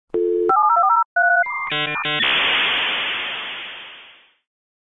Good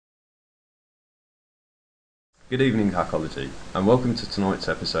evening, Hakology, and welcome to tonight's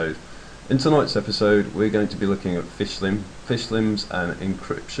episode. In tonight's episode, we're going to be looking at Fishlim. Fishlim's an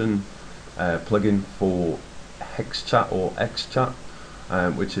encryption plugin for hexchat or xchat,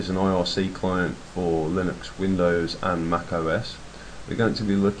 which is an IRC client for Linux, Windows, and Mac OS. We're going to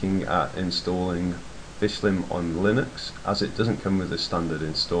be looking at installing Fishlim on Linux, as it doesn't come with a standard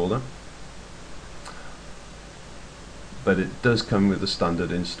installer, but it does come with a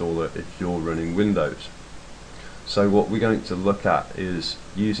standard installer if you're running Windows. So what we're going to look at is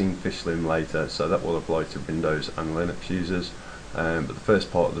using Fishlim later, so that will apply to Windows and Linux users, but the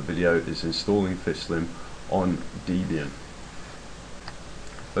first part of the video is installing Fishlim on Debian.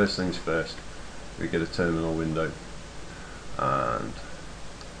 First things first, we get a terminal window, and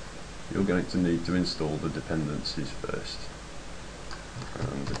you're going to need to install the dependencies first.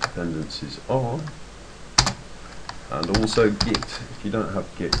 And the dependencies are, and also Git. If you don't have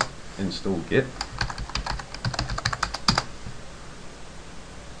Git, install Git.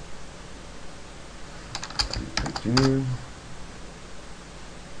 Continue.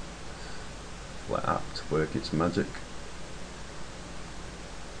 Let apt work its magic.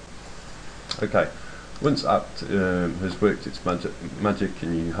 Okay, once apt has worked its magic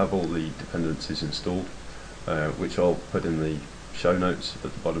and you have all the dependencies installed, which I'll put in the show notes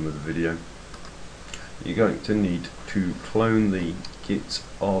at the bottom of the video, you're going to need to clone the Git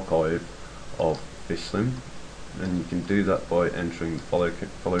archive of Fishlim, and you can do that by entering the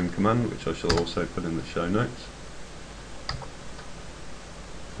following command, which I shall also put in the show notes.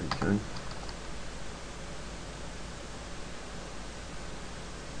 Okay.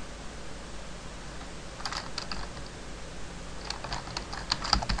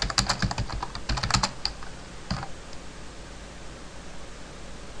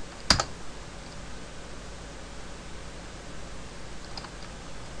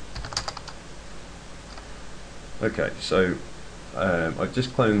 Okay, so I've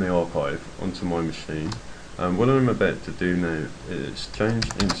just cloned the archive onto my machine, and what I'm about to do now is change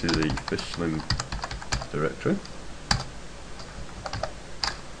into the Fishlim directory.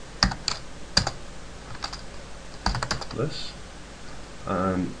 This,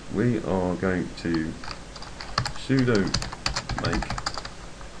 and we are going to sudo make,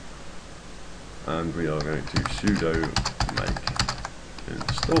 and we are going to sudo make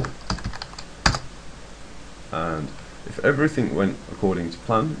install. And if everything went according to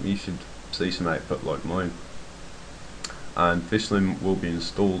plan, you should see some output like mine, and Fishlim will be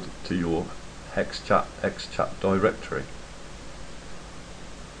installed to your xchat directory.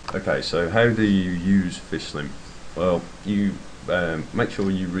 Okay, so how do you use Fishlim? Well, you make sure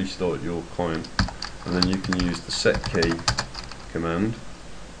you restart your client, and then you can use the set key command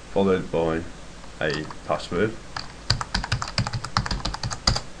followed by a password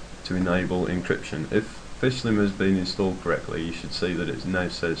to enable encryption. If Fishlim has been installed correctly, you should see that it now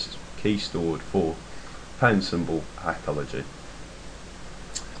says key stored for # Hakology.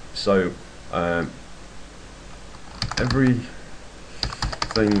 So everything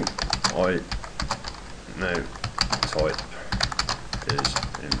I now type is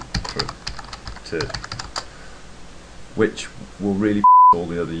encrypted, which will really all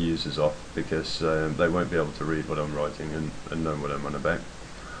the other users off, because they won't be able to read what I'm writing and know what I'm on about.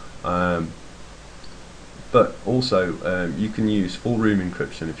 But also, you can use full room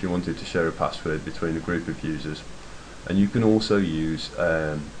encryption if you wanted to share a password between a group of users, and you can also use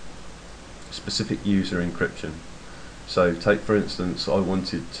specific user encryption. So take for instance, I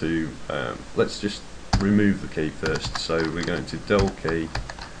wanted to, let's just remove the key first, so we're going to del key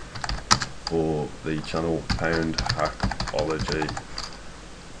for the channel #Hakology.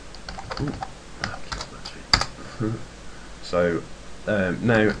 So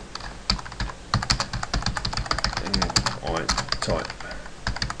now I type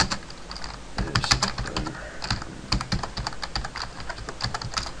is done.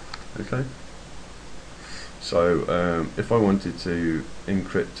 Okay, so if I wanted to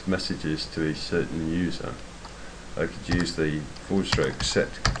encrypt messages to a certain user, I could use the / set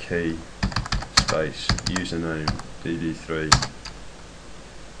key space username dd3.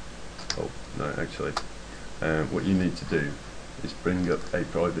 Oh no, actually what you need to do is bring up a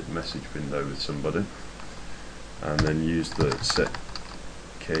private message window with somebody, and then use the set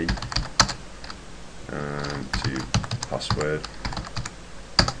key to password,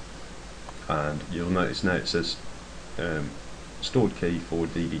 and you'll notice now it says stored key for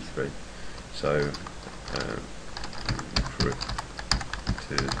dd3. So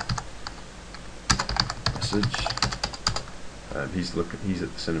encrypted message. He's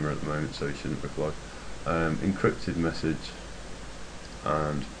at the cinema at the moment, so he shouldn't reply. encrypted message,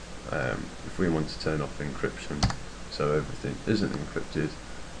 and if we want to turn off encryption so everything isn't encrypted,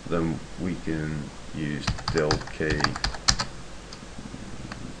 then we can use del key,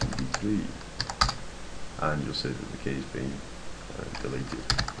 and you'll see that the key is being deleted,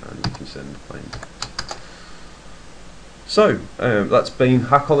 and we can send plain text. So that's been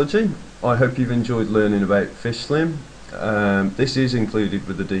Hakology. I hope you've enjoyed learning about Fishlim. This is included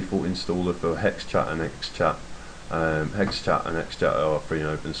with the default installer for hexchat and xchat. Hexchat and xchat are free and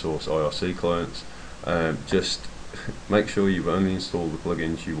open source IRC clients. Just make sure you've only installed the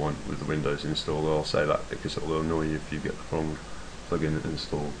plugins you want with the Windows installer. I'll say that because it will annoy you if you get the wrong plugin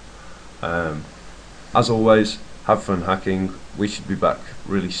installed. As always, have fun hacking. We should be back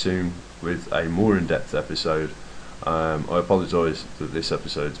really soon with a more in-depth episode. I apologise that this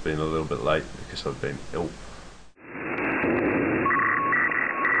episode's been a little bit late because I've been ill.